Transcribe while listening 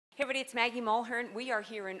Hey everybody, it's Maggie Mulhern. We are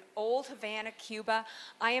here in old Havana, Cuba.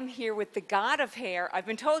 I am here with the god of hair. I've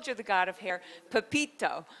been told you're the god of hair,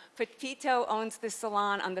 Pepito. Pepito owns this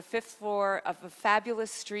salon on the 5th floor of a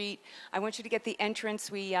fabulous street. I want you to get the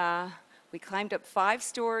entrance. We climbed up 5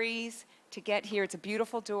 stories to get here. It's a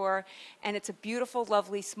beautiful door, and it's a beautiful,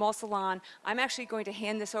 lovely, small salon. I'm actually going to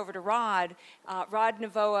hand this over to Rod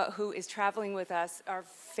Navoa, who is traveling with us, our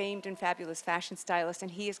famed and fabulous fashion stylist, and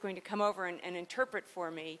he is going to come over and interpret for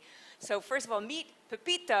me. So first of all, meet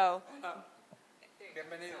Pepito.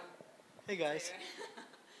 Bienvenido. Hey guys.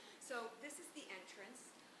 So this is the entrance.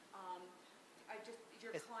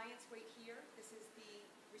 Your clients wait here. This is the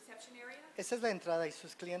reception area. Esa es la entrada y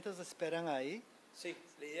sus clientes esperan ahí. Sí,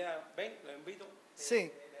 la idea, ven, lo invito. Sí. Le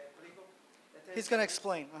explico. He's going to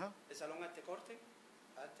explain. El Salón Arte Corte.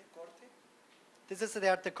 This is the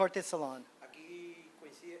Arte Corte Salon. Aquí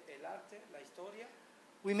coincide el arte, la historia.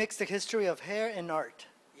 We mix the history of hair and art.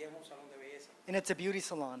 Y es un salón de belleza. And it's a beauty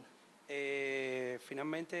salon.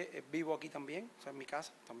 Finalmente vivo aquí también, o sea, en mi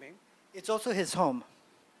casa también. It's also his home.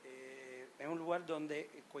 Es un lugar donde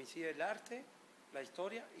coincide el arte, la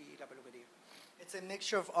historia y la peluquería. It's a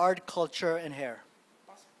mixture of art, culture, and hair.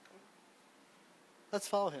 Pasa, Let's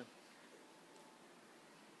follow him.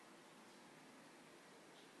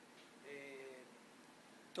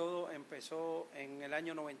 Todo empezó en el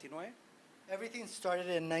año 99. Everything started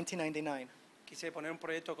in 1999. Quise poner un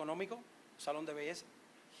proyecto económico, salón de belleza.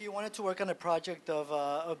 He wanted to work on a project of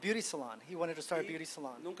a beauty salon. He wanted to start a beauty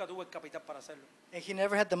salon. Nunca tuve el capital para hacerlo. And he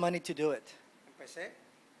never had the money to do it. Empecé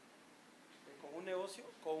con un negocio,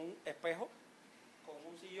 con un espejo, con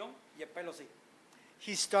un sillón y el pelo así.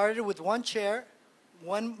 He started with one chair,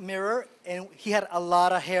 one mirror, and he had a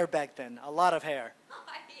lot of hair back then, a lot of hair.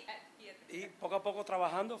 Y poco a poco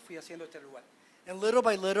trabajando fui haciendo este lugar. And little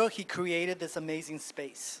by little, he created this amazing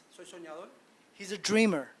space. Soy soñador. He's a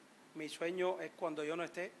dreamer. Mi sueño es cuando yo no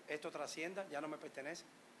esté, esto trascienda, ya no me pertenece.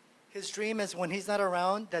 His dream is when he's not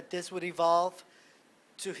around, that this would evolve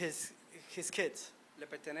to his kids. Le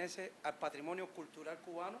pertenece al patrimonio cultural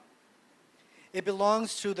cubano It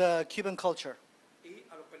belongs to the Cuban culture y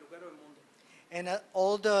a los peluqueros del mundo. and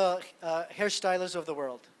all the hairstylists of the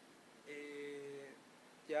world.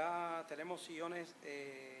 Ya tenemos sillones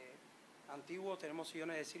antiguos, tenemos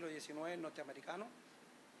sillones del siglo XIX norteamericanos.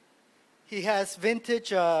 He has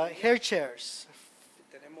vintage hair chairs.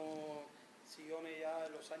 Tenemos sillones ya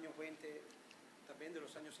de los años 20, también de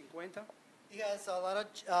los años 50. He has a lot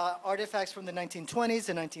of artifacts from the 1920s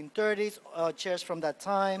and 1930s, chairs from that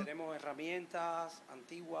time. Tenemos herramientas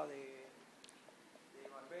antiguas de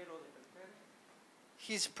barbero, de peluquero.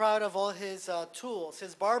 He's proud of all his tools,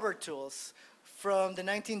 his barber tools from the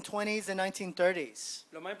 1920s and 1930s.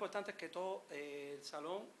 Lo más importante es que todo el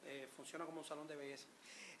salón funciona como un salón de belleza.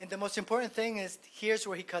 And the most important thing is here's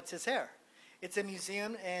where he cuts his hair. It's a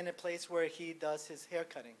museum and a place where he does his hair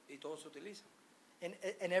cutting. Y todo se utiliza.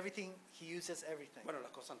 And everything, he uses everything. Bueno,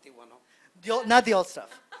 las cosas antiguas no. Not the old stuff.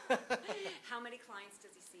 How many clients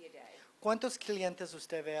does he see a day? ¿Cuántos clientes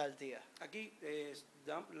usted ve al día? Aquí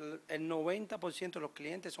el 90% de los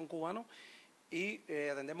clientes son cubanos y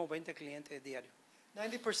atendemos 20 clientes diarios.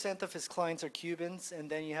 90% of his clients are Cubans, and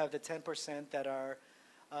then you have the 10% that are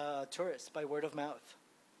tourists by word of mouth.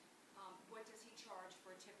 What does he charge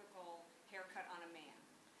for a typical haircut on a man?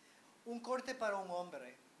 Un corte para un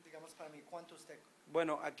hombre, digamos para mí, ¿cuánto usted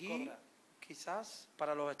Bueno, aquí cobra? quizás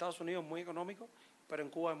para los Estados Unidos es muy económico, pero en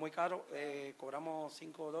Cuba es muy caro. Cobramos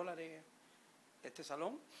 $5 este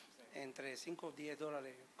salón, entre 5 y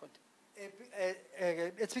 $10 corte.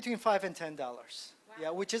 It's between $5 and $10. Wow.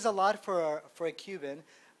 Yeah, which is a lot for a Cuban,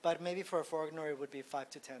 but maybe for a foreigner it would be $5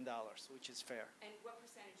 to $10, which is fair. And what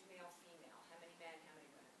percentage male, female? How many men, how many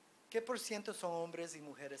women? ¿Qué por ciento son hombres y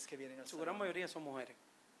mujeres que vienen al Su gran salón? mayoría son mujeres.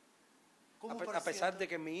 ¿Cómo por A pesar ciento? de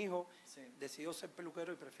que mi hijo Sí. decidió ser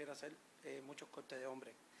peluquero y prefiere hacer muchos cortes de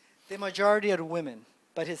hombre. The majority are women,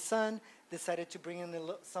 but his son decided to bring in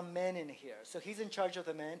some men in here. So he's in charge of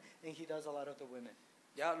the men, and he does a lot of the women.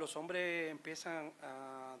 Ya los hombres empiezan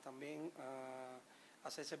también a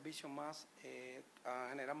hacer servicios más, a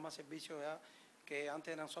generar más servicios ya, que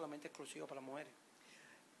antes eran solamente exclusivos para las mujeres.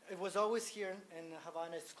 It was always here in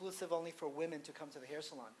Havana exclusive only for women to come to the hair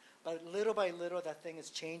salon. But little by little, that thing is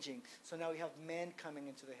changing. So now we have men coming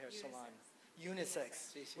into the hair salon.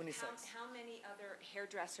 Unisex. Sí, sí. Unisex. How many other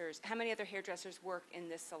hairdressers work in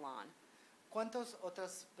this salon? ¿Cuántos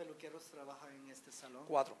otros peluqueros trabajan en este salón?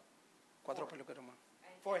 Cuatro Four. peluqueros más.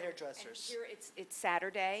 4 And hairdressers. here it's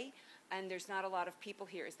Saturday, and there's not a lot of people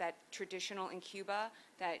here. Is that traditional in Cuba,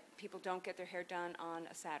 that people don't get their hair done on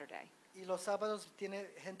a Saturday? ¿Y los sábados tiene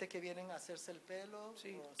gente que vienen a hacerse el pelo?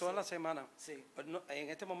 Sí, ¿O toda sí? la semana. Sí. Pero en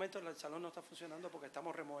este momento el salón no está funcionando porque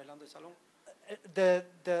estamos remodelando el salón. The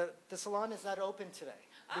salon is not open today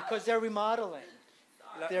because they're remodeling.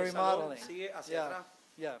 They're El salón remodeling. sigue hacia Yeah, atrás.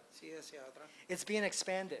 yeah. Sigue hacia atrás. It's being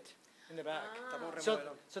expanded in the back. Estamos So,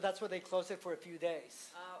 remodelando. so that's why they closed it for a few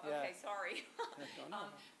days. Oh, Yeah. okay, sorry. no.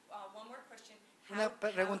 One more question. Una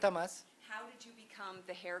pregunta más. How did you become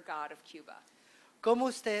the hair god of Cuba? ¿Cómo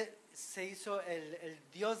usted se hizo el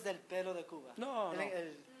dios del pelo de Cuba? No, no.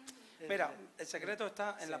 Mira, el secreto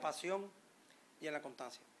está en Sí. la pasión y en la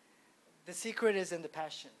constancia. The secret is in the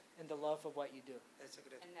passion and the love of what you do. El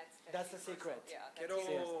secreto. And That's the universal. secret. Yeah, that's Quiero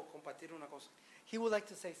universal. compartir una cosa He would like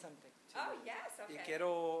to say something. Oh, yes, y okay.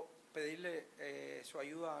 quiero pedirle su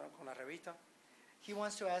ayuda con la revista He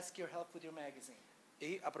wants to ask your help with your magazine.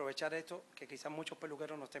 y aprovechar esto que quizás muchos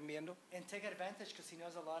peluqueros no estén viendo. And take advantage because he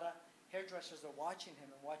knows a lot of hairdressers are watching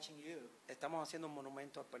him and watching you. Estamos haciendo un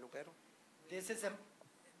monumento al peluquero. This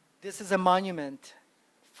is a monument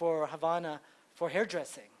for Havana for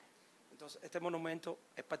hairdressing. Entonces, este monumento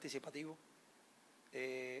es participativo.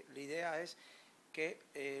 La idea es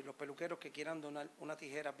que los peluqueros que quieran donar una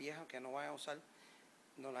tijera vieja que no vayan a usar,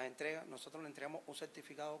 nos las entregan. Nosotros le entregamos un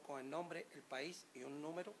certificado con el nombre, el país y un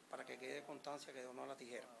número para que quede constancia que donó la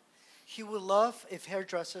tijera. He would love if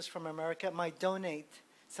hairdressers from America might donate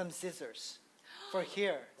some scissors for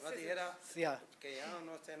hair. Una tijera Yeah. que ya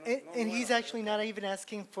no esté... And he's actually not even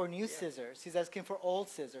asking for new scissors. He's asking for old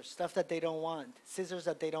scissors, stuff that they don't want, scissors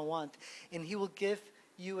that they don't want. And he will give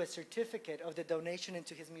you a certificate of the donation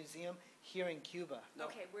into his museum here in Cuba. No,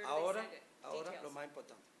 Okay, where do they ahora, send it? ahora Details. lo más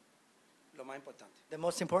importante. Lo más importante. The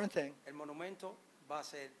most important thing. El monumento va a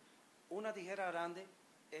ser una tijera grande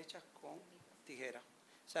hecha con tijera.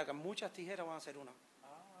 O sea que muchas tijeras van a ser una.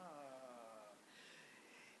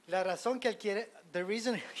 La razón que él quiere, the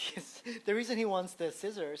reason he wants the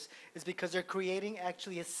scissors is because they're creating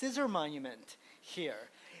actually a scissor monument here.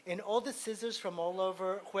 And all the scissors from all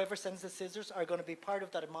over, whoever sends the scissors are going to be part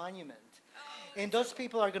of that monument. And those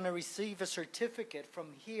people are going to receive a certificate from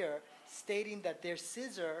here stating that their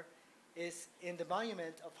scissor is in the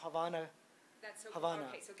monument of Havana. That's so Havana.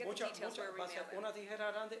 Okay, so get the details where we Va a mail ser them. una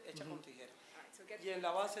tijera grande hecha con tijera. All right, so get Y en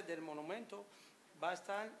la base del monumento va a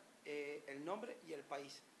estar el nombre y el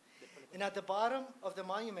país del peluquero. And at the bottom of the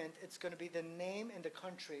monument, it's going to be the name and the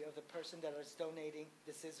country of the person that is donating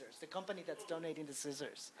the scissors, the company that's donating the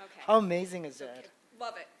scissors. Okay. How amazing is that? Okay,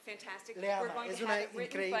 love it, fantastic. Le We're ama, going es to una have it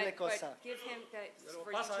written, increíble but cosa. give him the, Pero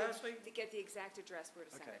for pasa you eso y- to get the exact address where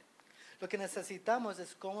to send Okay. it. Lo que necesitamos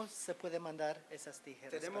es cómo se puede mandar esas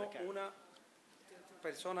tijeras para Tenemos acá. una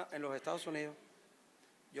persona en los Estados Unidos,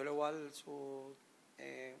 yo le voy a dar su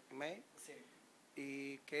email, Sí.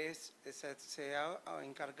 y que se ha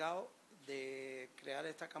encargado de crear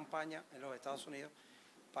esta campaña en los Estados Unidos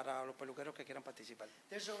para los peluqueros que quieran participar.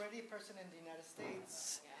 There's already a person in the United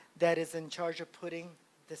States that is in charge of putting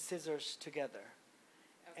the scissors together.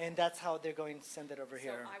 And that's how they're going to send it over So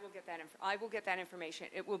here. I will get that information.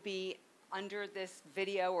 It will be under this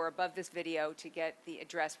video or above this video to get the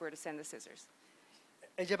address where to send the scissors.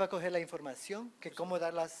 Ella va a coger la información que cómo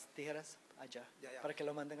dar las tijeras allá Ya. para que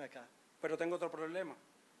lo manden acá. Pero tengo otro problema,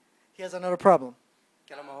 He has another problem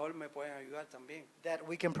que a lo mejor me pueden ayudar también. that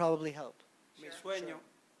we can probably help. Mi sueño,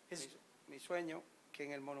 His- mi sueño, que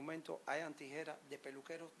en el monumento hayan tijeras de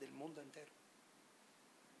peluqueros del mundo entero.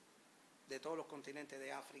 De todos los continentes,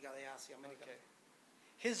 de África, de Asia, América.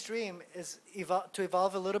 His dream is to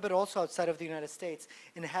evolve a little bit also outside of the United States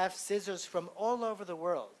and have scissors from all over the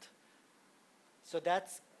world. So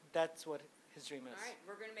that's what his dream All is. right,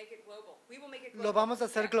 we're going to make it global. We will make it global. Lo vamos a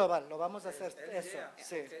hacer Yeah. global, lo vamos a hacer Es la eso. idea,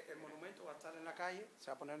 Sí. porque el monumento va a estar en la calle,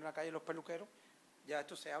 se va a poner en la calle los peluqueros. Ya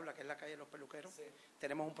esto se habla que es la calle de los peluqueros. Sí.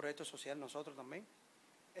 Tenemos un proyecto social nosotros también.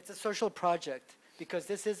 It's a social project because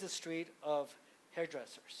this is the street of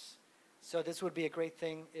hairdressers. So this would be a great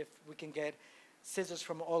thing if we can get scissors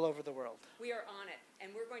from all over the world. We are on it,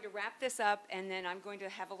 and we're going to wrap this up, and then I'm going to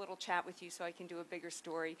have a little chat with you so I can do a bigger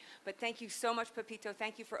story. But thank you so much, Pepito.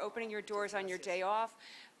 Thank you for opening your doors on your day off.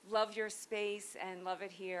 Love your space and love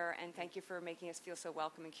it here, and thank you for making us feel so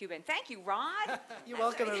welcome in Cuba. And thank you, Rod. You're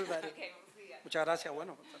welcome, everybody. Okay, we'll see you. Muchas gracias.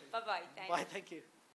 Bueno. Bye-bye. Thank you. Bye, thank you.